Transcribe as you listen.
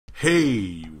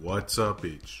Hey, what's up?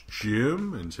 It's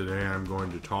Jim, and today I'm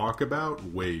going to talk about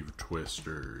Wave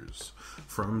Twisters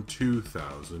from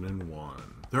 2001.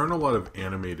 There aren't a lot of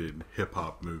animated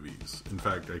hip-hop movies. In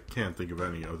fact, I can't think of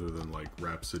any other than like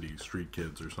Rhapsody, Street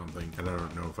Kids or something, and I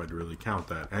don't know if I'd really count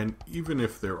that. And even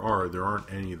if there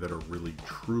aren't any that are really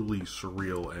truly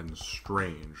surreal and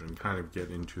strange and kind of get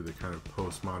into the kind of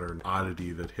postmodern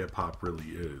oddity that hip-hop really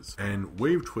is. And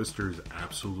Wave Twisters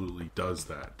absolutely does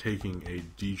that, taking a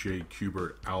DJ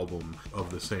Q-Bert album of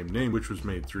the same name, which was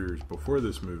made 3 years before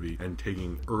this movie, and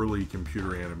taking early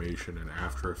computer animation and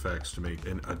After Effects to make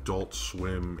an Adult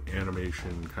Swim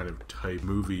animation kind of type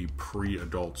movie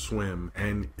pre-Adult Swim.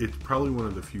 And it's probably one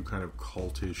of the few kind of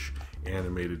cultish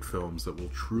animated films that will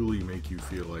truly make you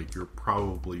feel like you're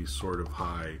probably sort of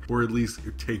high, or at least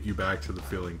take you back to the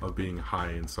feeling of being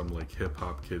high in some like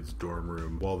hip-hop kid's dorm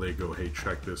room while they go, hey,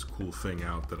 check this cool thing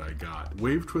out that I got.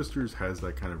 Wave Twisters has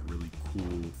that kind of really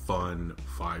cool, fun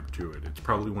vibe to it. It's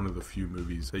probably one of the few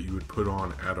movies that you would put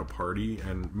on at a party,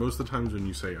 and most of the times when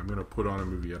you say, I'm going to put on a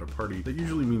movie at a party, that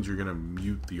usually means you're going to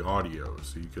mute the audio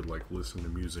so you could like listen to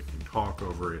music and talk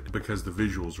over it because the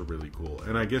visuals are really cool.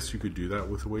 And I guess you could do that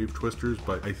with Wave Twisters,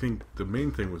 but I think the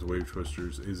main thing with Wave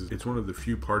Twisters is it's one of the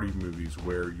few party movies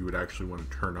where you would actually want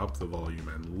to turn up the volume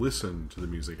and listen to the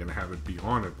music and have it be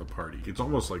on at the party. It's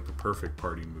almost like the perfect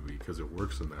party movie because it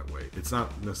works in that way. It's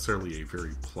not necessarily a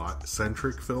very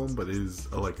plot-centric film, but it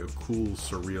is like a cool,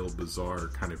 surreal, bizarre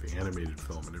kind of animated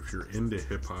film. And if you're into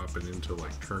hip-hop and into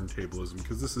like turntablism,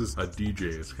 because this is a DJ,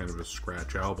 it's kind of a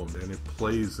scratch album, and it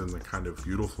plays in the kind of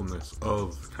beautifulness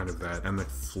of kind of that and the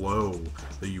flow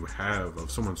that you have of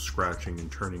someone scratching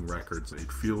and turning records.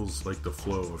 It feels like the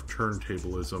flow of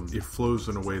turntablism. It flows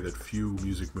in a way that few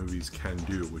music movies can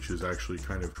do, which is actually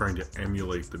kind of trying to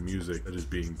emulate the music that is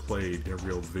being played in a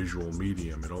real visual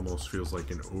medium. It almost feels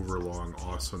like an overlong,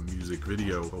 awesome music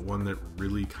video, but one that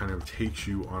really kind of takes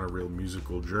you on a real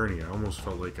musical journey. I almost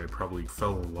felt like I probably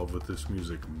fell in love with this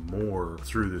music more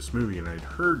through this movie, and I'd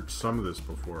heard some of this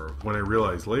before. When I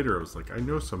realized later, I was like, I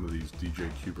know some of these DJ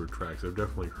Q-Bert tracks. I've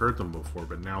definitely heard them before,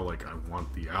 but now like I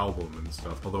want the album and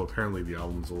stuff. Although apparently the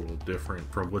album's a little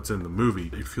different from what's in the movie.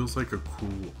 It feels like a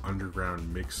cool underground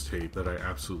mixtape that I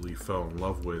absolutely fell in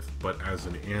love with, but as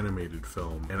an animated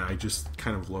film. And I just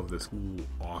kind of love this cool,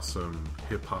 awesome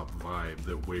hip-hop vibe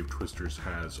that Wave Twisters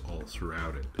has all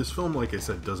throughout it. This film, like I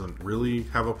said, doesn't really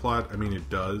have a plot. I mean, it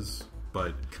does,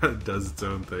 but kind of does its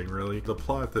own thing, really. The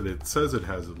plot that it says it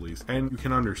has, at least, and you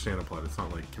can understand a plot. It's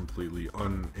not like completely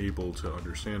unable to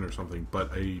understand or something, but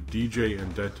a DJ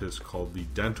and dentist called the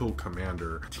Dental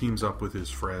Commander teams up with his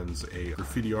friends, a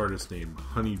graffiti artist named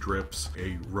Honey Drips,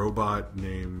 a robot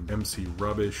named MC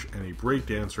Rubbish, and a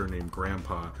breakdancer named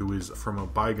Grandpa, who is from a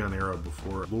bygone era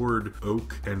before Lord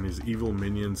Oak and his evil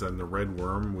minions and the Red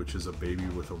Worm, which is a baby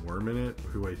with a worm in it,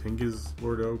 who I think is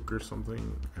Lord Oak or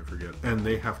something, I forget. And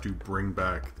they have to bring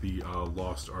back the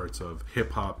lost arts of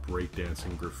hip-hop,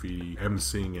 breakdancing, graffiti,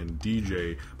 emceeing, and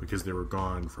DJ because they were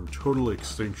gone from total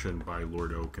extinction by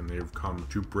Lord Oak, and they've come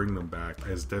to bring them back.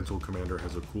 As Dental Commander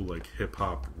has a cool like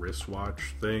hip-hop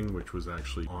wristwatch thing, which was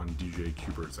actually on DJ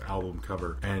Q-Bert's album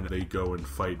cover, and they go and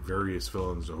fight various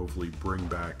villains to hopefully bring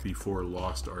back the 4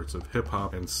 lost arts of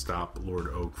hip-hop and stop Lord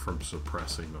Oak from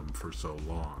suppressing them for so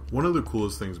long. One of the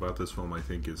coolest things about this film, I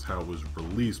think, is how it was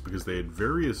released, because they had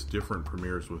various different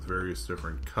premieres with various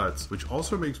different cuts, which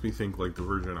also makes me think like the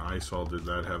version I saw, did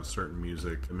that have certain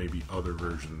music and maybe other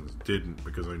versions didn't,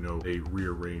 because I know they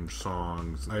rearranged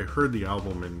songs. I heard the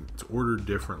album and it's ordered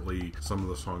differently. Some of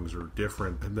the songs are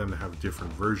different and then have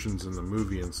different versions in the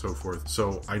movie and so forth.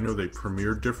 So I know they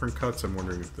premiered different cuts. I'm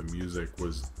wondering if the music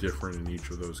was different in each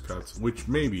of those cuts, which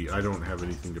maybe. I don't have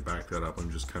anything to back that up.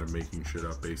 I'm just kind of making shit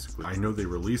up basically. I know they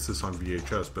released this on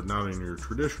VHS, but not in your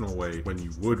traditional way when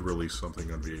you would release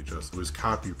something on VHS. It was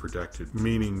copy protected,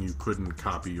 meaning you couldn't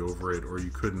copy over it, or you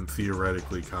couldn't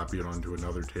theoretically copy it onto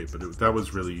another tape, but that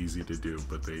was really easy to do,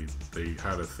 but they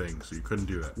had a thing, so you couldn't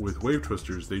do that. With Wave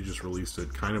Twisters, they just released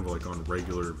it kind of like on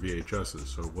regular VHSs,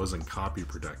 so it wasn't copy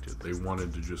protected. They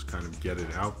wanted to just kind of get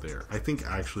it out there. I think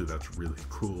actually that's really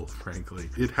cool, frankly.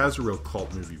 It has a real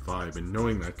cult movie vibe, and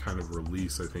knowing that kind of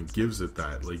release, I think, gives it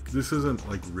that. Like, this isn't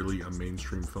like really a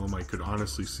mainstream film. I could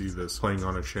honestly see this playing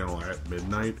on a channel at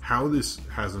midnight. How this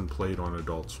hasn't played on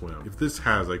Adult Swim them. If this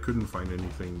has, I couldn't find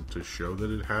anything to show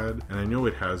that it had, and I know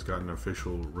it has gotten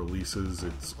official releases.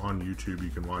 It's on YouTube, you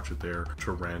can watch it there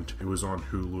to rent. It was on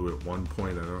Hulu at one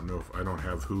point. I don't know if I don't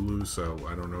have Hulu, so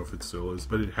I don't know if it still is,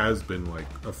 but it has been like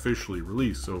officially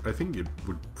released, so I think it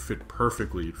would fit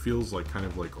perfectly. It feels like kind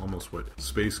of like almost what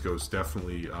Space Ghost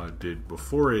definitely did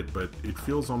before it, but it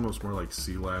feels almost more like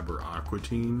C-Lab or Aqua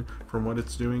Teen from what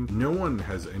it's doing. No one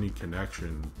has any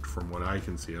connection from what I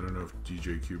can see. I don't know if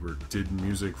DJ Q-Bert did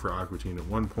music for Aqua Teen at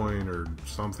one point or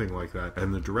something like that,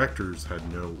 and the directors had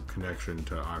no connection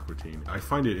to Aqua Teen. I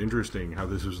find it interesting how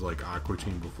this was like Aqua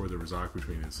Teen before there was Aqua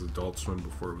Teen. It's Adult Swim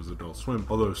before it was Adult Swim,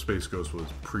 although Space Ghost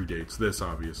predates this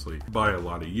obviously by a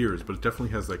lot of years, but it definitely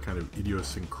has that kind of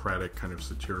idiosyncratic kind of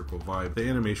satirical vibe. The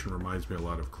animation reminds me a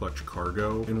lot of Clutch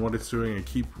Cargo in what it's doing. I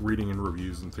keep reading in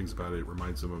reviews and things about it. It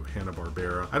reminds them of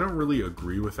Hanna-Barbera. I don't really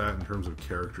agree with that in terms of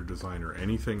character design or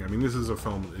anything. I mean, this is a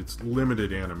film, it's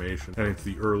limited animation, and it's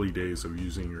the early days of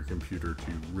using your computer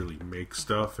to really make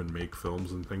stuff and make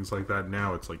films and things like that.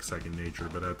 Now it's like second nature,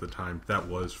 but at the time that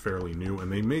was fairly new,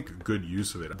 and they make good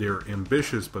use of it. They're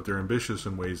ambitious, but they're ambitious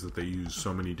in ways that they use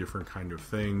so many different kind of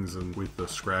things, and with the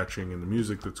scratching and the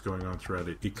music that's going on throughout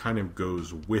it, it kind of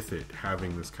goes with it,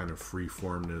 having this kind of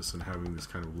free-formness and having this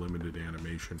kind of limited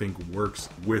animation. I think works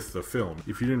with the film.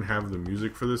 If you didn't have the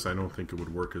music for this, I don't think it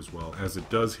would work as well as it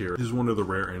does here. This is one of the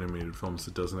rare animated films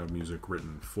that doesn't have music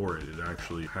written for it. It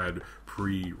actually had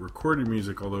pre-recorded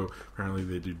music, although apparently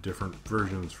they do different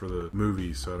versions for the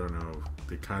movie, so I don't know.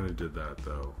 They kind of did that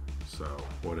though, so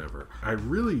whatever. I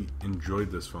really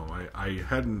enjoyed this film. I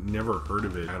hadn't never heard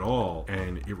of it at all,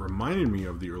 and it reminded me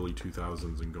of the early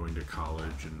 2000s and going to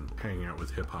college and hanging out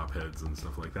with hip-hop heads and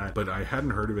stuff like that, but I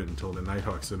hadn't heard of it until the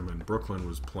Nighthawk Cinema in Brooklyn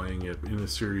was playing it in a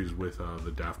series with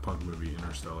the Daft Punk movie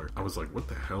Interstellar. I was like, what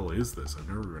the hell is this? I've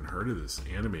never even heard of this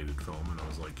animated film, and I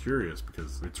was like curious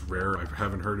because it's rare. I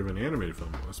haven't heard of an animated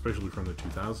film, especially from the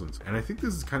 2000s, and I think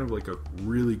this is kind of like a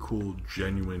really cool,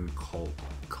 genuine cult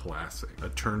classic, a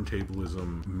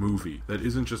turntablism movie that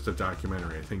isn't just a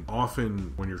documentary. I think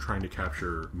often when you're trying to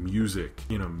capture music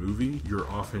in a movie, you're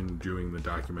often doing the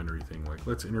documentary thing, like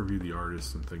let's interview the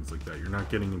artists and things like that. You're not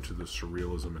getting into the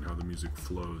surrealism and how the music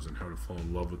flows and how to fall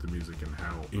in love with the music and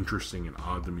how interesting and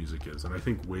odd the music is. And I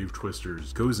think Wave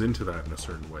Twisters goes into that in a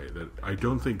certain way that I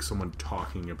don't think someone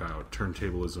talking about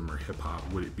turntablism or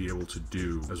hip-hop would be able to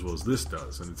do as well as this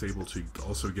does. And it's able to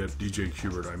also get DJ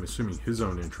Q-Bert, I'm assuming his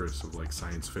own interests of like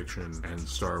science fiction and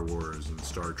Star Wars and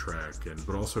Star Trek,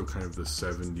 but also kind of the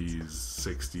 70s,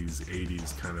 60s,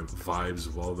 80s kind of vibes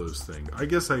of all those things. I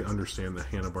guess I understand the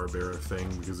Hanna-Barbera thing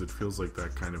because it feels like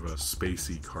that kind of a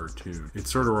spacey cartoon. It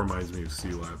sort of reminds me of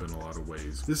C-Lab in a lot of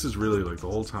ways. This is really like the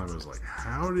whole time I was like,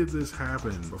 how did this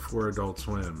happen before Adult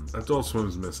Swim? Adult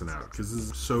Swim's missing out because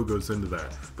this so goes into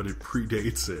that, but it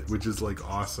predates it, which is like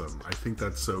awesome. I think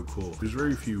that's so cool. There's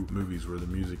very few movies where the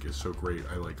music is so great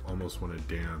I like almost want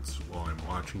to dance while I'm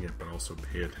watching it, but also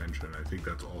pay attention. I think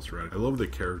that's all throughout. I love the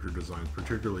character designs,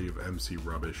 particularly of MC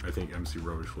Rubbish. I think MC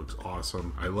Rubbish looks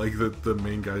awesome. I like that the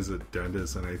main guy's a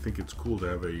dentist, and I think it's cool to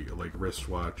have a like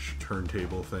wristwatch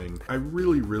turntable thing. I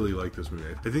really like this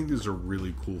movie. I think this is a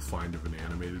really cool find of an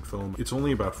animated film. It's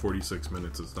only about 46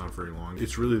 minutes. It's not very long.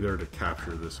 It's really there to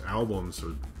capture this album,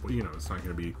 so you know it's not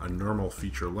going to be a normal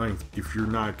feature length. If you're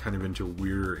not kind of into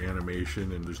weird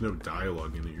animation and there's no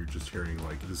dialogue in it, you're just hearing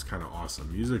like this kind of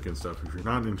awesome music and stuff. If you're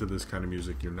not into this kind of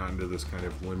music, you're not into this kind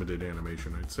of limited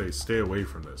animation, I'd say stay away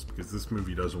from this because this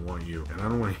movie doesn't want you, and I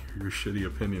don't want to hear your shitty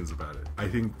opinions about it. I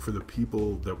think for the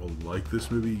people that will like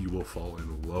this movie, you will fall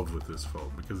in love with this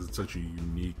film because it's such a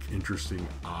unique, interesting,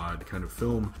 odd kind of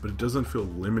film, but it doesn't feel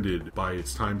limited by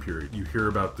its time period. You hear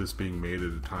about this being made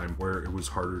at a time where it was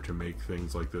harder to make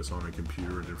things like this on a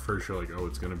computer, and at first you're like, oh,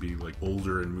 it's going to be like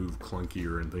older and move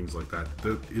clunkier and things like that.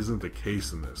 That isn't the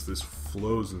case in this. This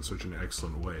flows in such an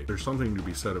excellent way. There's something to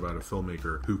be said about a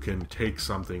filmmaker who can take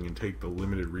something and take the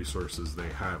limited resources they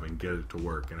have and get it to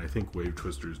work, and I think Wave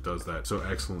Twisters does that so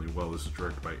excellently well. This is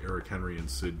directed by Eric Henry and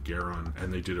Sid Garon,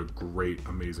 and they did a great,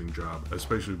 amazing job,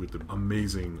 especially with the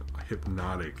amazing,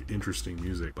 hypnotic, interesting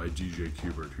music by DJ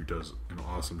Q-Bert, who does an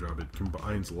awesome job. It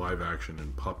combines live action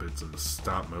and puppets and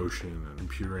stop motion and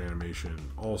computer animation.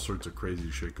 All sorts of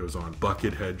crazy shit goes on.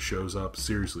 Buckethead shows up.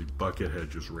 Seriously, Buckethead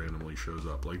just randomly shows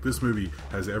up. Like, this movie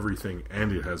has everything,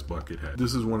 and it has Buckethead.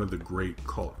 This is one of the great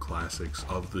cult classics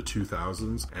of the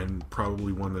 2000s, and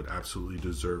probably one that absolutely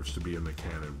deserves to be in the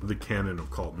canon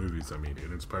of cult movies. I mean,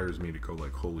 it inspires me to go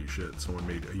like, holy shit, someone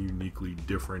made a uniquely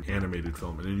different animated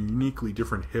film and a uniquely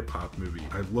different hip-hop movie.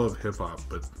 I love hip-hop,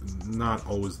 but not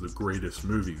always the greatest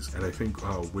movies, and I think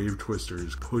Wave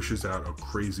Twisters pushes out a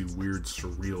crazy, weird,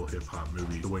 surreal hip-hop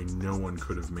movie the way no one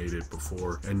could have made made it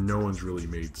before, and no one's really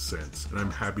made sense. And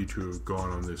I'm happy to have gone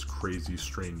on this crazy,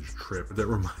 strange trip that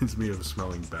reminds me of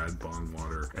smelling bad bong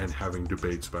water and having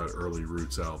debates about early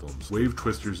Roots albums. Wave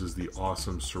Twisters is the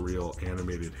awesome, surreal,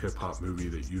 animated hip-hop movie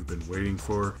that you've been waiting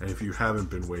for, and if you haven't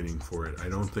been waiting for it, I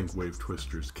don't think Wave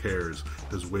Twisters cares,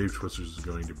 because Wave Twisters is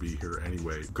going to be here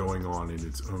anyway, going on in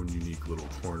its own unique little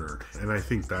corner, and I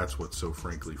think that's what's so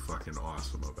frankly fucking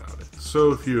awesome about it.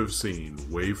 So if you have seen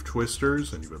Wave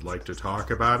Twisters and you would like to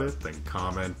talk about it, then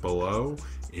comment below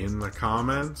in the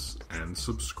comments and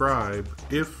subscribe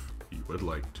if you would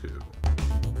like to.